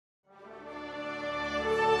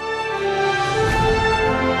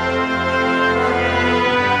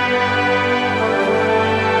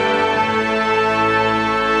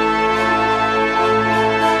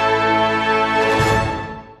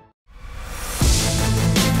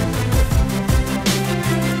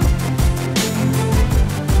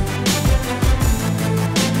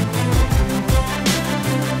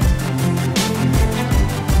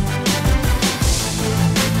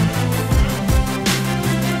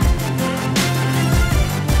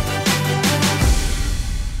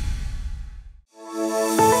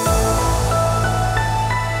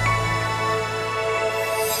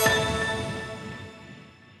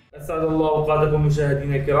أوقاتكم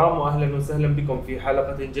مشاهدينا الكرام، وأهلا وسهلا بكم في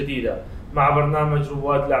حلقة جديدة مع برنامج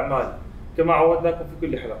رواد الأعمال. كما عودناكم في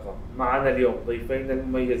كل حلقة معنا اليوم ضيفين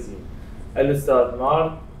المميزين، الأستاذ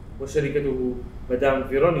مارك وشركته مدام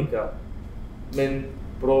فيرونيكا من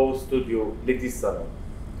برو ستوديو Ladies Salon.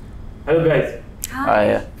 Hello guys.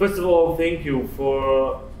 Hi. First of all, thank you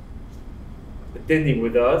for attending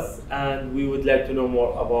with us, and we would like to know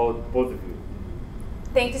more about both of you.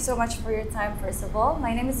 Thank you so much for your time, first of all.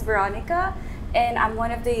 My name is Veronica, and I'm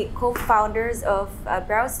one of the co-founders of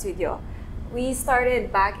Brow Studio. We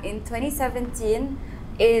started back in 2017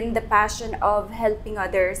 in the passion of helping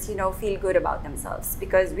others, feel good about themselves,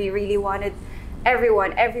 because we really wanted every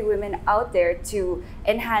woman out there to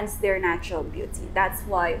enhance their natural beauty. That's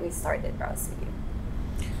why we started Brow Studio.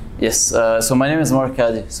 Yes, so my name is Mark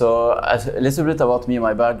Hadi. So a little bit about me,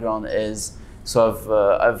 my background is,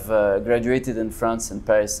 I've graduated in France, in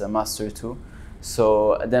Paris, a Master 2.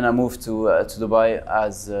 So then I moved to Dubai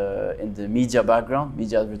as in the media background,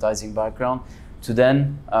 media advertising background. To then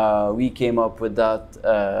we came up with that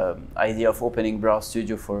idea of opening Brow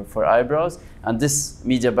Studio for eyebrows, and this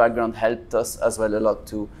media background helped us as well a lot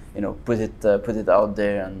to put it out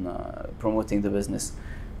there and promoting the business.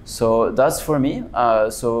 So that's for me.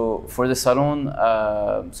 So for the salon,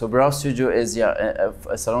 so Brow Studio is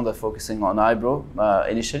a salon that's focusing on eyebrow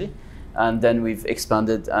initially, and then we've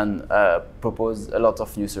expanded and proposed a lot of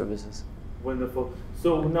new services. Wonderful. So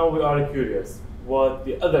now we are curious, what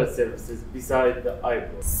the other services besides the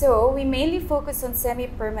eyebrow? So we mainly focus on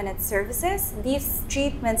semi-permanent services. These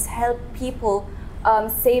treatments help people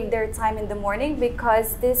save their time in the morning, because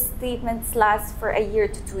these treatments last for a year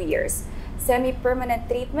to 2 years. Semi-permanent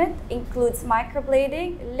treatment includes microblading,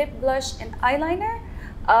 lip blush, and eyeliner.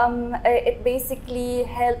 It basically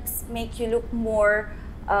helps make you look more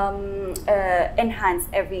enhanced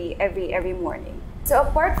every morning. So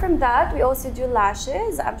apart from that, we also do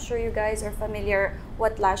lashes. I'm sure you guys are familiar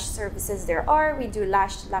what lash services there are. We do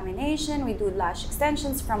lash lamination, we do lash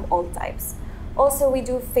extensions from all types. Also, we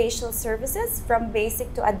do facial services from basic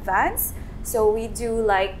to advanced. So we do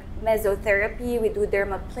like mesotherapy, we do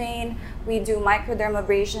dermaplane, we do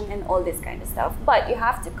microdermabrasion and all this kind of stuff. But you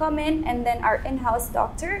have to come in, and then our in-house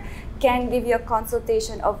doctor can give you a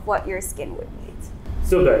consultation of what your skin would need.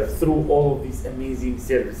 So guys, through all of these amazing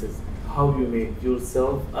services, how you make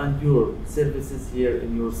yourself and your services here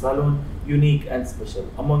in your salon unique and special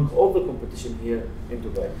among all the competition here in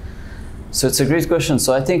Dubai? So it's a great question.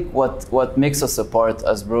 So I think what makes us apart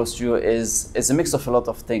as Brow Studio is a mix of a lot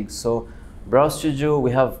of things. So Brow Studio,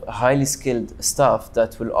 we have highly skilled staff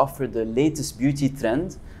that will offer the latest beauty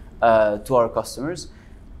trend to our customers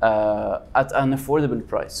at an affordable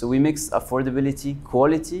price. So we mix affordability,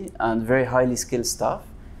 quality, and very highly skilled staff.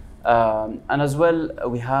 And as well,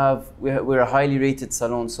 we're a highly rated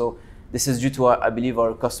salon. So this is due to I believe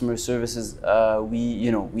our customer services.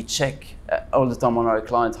 We check all the time on our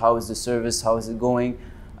client, how is the service, how is it going,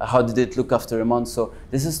 how did it look after a month. So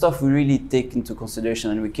this is stuff we really take into consideration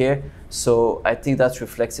and we care. So I think that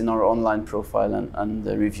reflects in our online profile and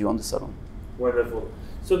the review on the salon. Wonderful.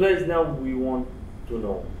 So guys, now we want to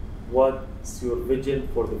know what's your vision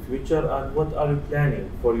for the future and what are you planning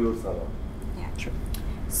for your salon? Yeah, sure.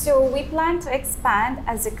 So we plan to expand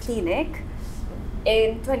as a clinic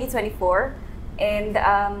in 2024, and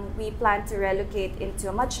we plan to relocate into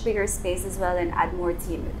a much bigger space as well and add more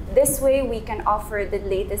team. This way we can offer the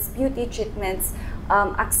latest beauty treatments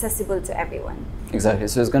accessible to everyone. Exactly.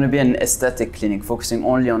 So it's going to be an aesthetic clinic focusing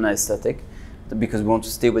only on aesthetic, because we want to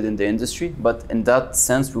stay within the industry. But in that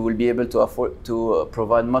sense, we will be able to afford to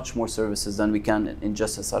provide much more services than we can in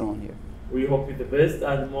just a salon here. We hope you the best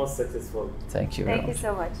and most successful. Thank you. Thank you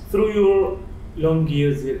so much. Through your long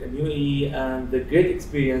years here in UAE and the great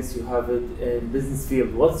experience you have it in business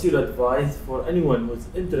field, what's your advice for anyone who's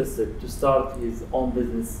interested to start his own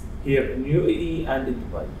business here in UAE and in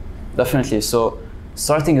Dubai? Definitely. So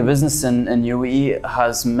starting a business in UAE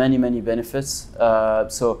has many benefits.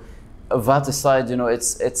 So that aside,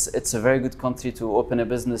 it's a very good country to open a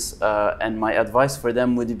business, and my advice for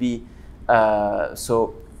them would be,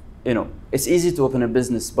 it's easy to open a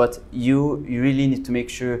business, but you really need to make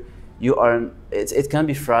sure it can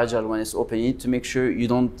be fragile when it's open. You need to make sure you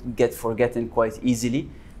don't get forgotten quite easily.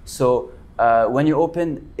 So when you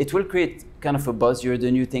open, it will create kind of a buzz. You're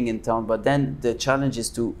the new thing in town, but then the challenge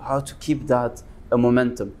is how to keep that a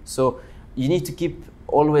momentum. So you need to keep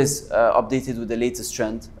always updated with the latest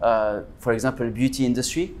trend. For example, beauty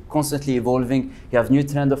industry, constantly evolving. You have new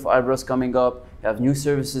trend of eyebrows coming up, you have new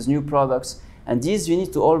services, new products, and these you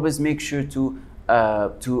need to always make sure to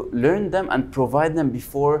learn them and provide them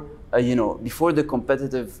before before the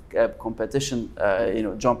competition,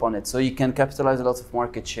 jump on it. So you can capitalize a lot of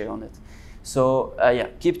market share on it. So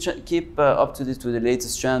keep up to date with the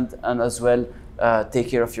latest trend, and as well take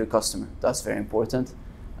care of your customer. That's very important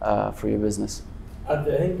for your business. At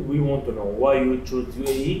the end, we want to know why you chose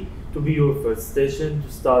UAE to be your first station to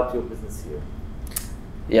start your business here.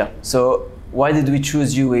 Yeah, so why did we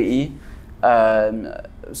choose UAE?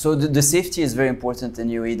 So the safety is very important in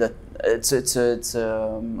UAE. That it's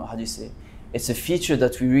how do you say? It's a feature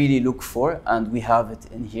that we really look for, and we have it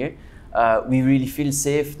in here. We really feel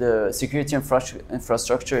safe. The security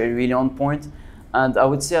infrastructure is really on point, and I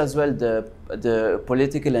would say as well the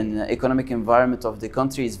political and economic environment of the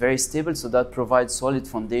country is very stable. So that provides solid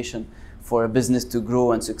foundation for a business to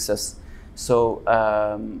grow and success. So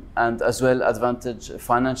and as well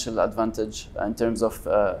financial advantage in terms of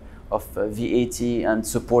VAT and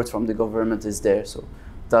support from the government is there. So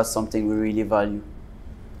that's something we really value.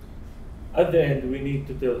 At the end, we need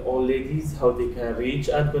to tell all ladies how they can reach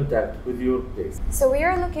and contact with your place. So we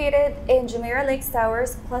are located in Jumeirah Lakes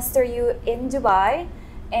Towers, Cluster U in Dubai.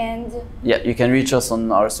 And yeah, you can reach us on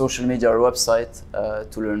our social media or website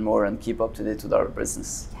to learn more and keep up to date with our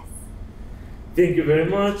business. yes. Thank you very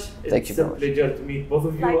much. Thank you It's a very much. pleasure to meet both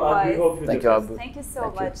of you, Likewise. and we hope you Thank the you, best. Abu. Thank you so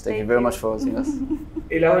Thank you. much. Thank you very much for hosting us.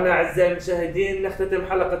 إلى هنا أعزائي المشاهدين نختتم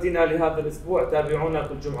حلقتنا لهذا الأسبوع. تابعونا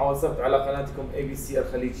كل جمعة وسبت على قناتكم ABC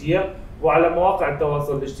الخليجية وعلى مواقع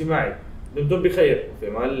التواصل الاجتماعي. دمتم بخير وفي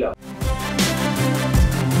أمان الله.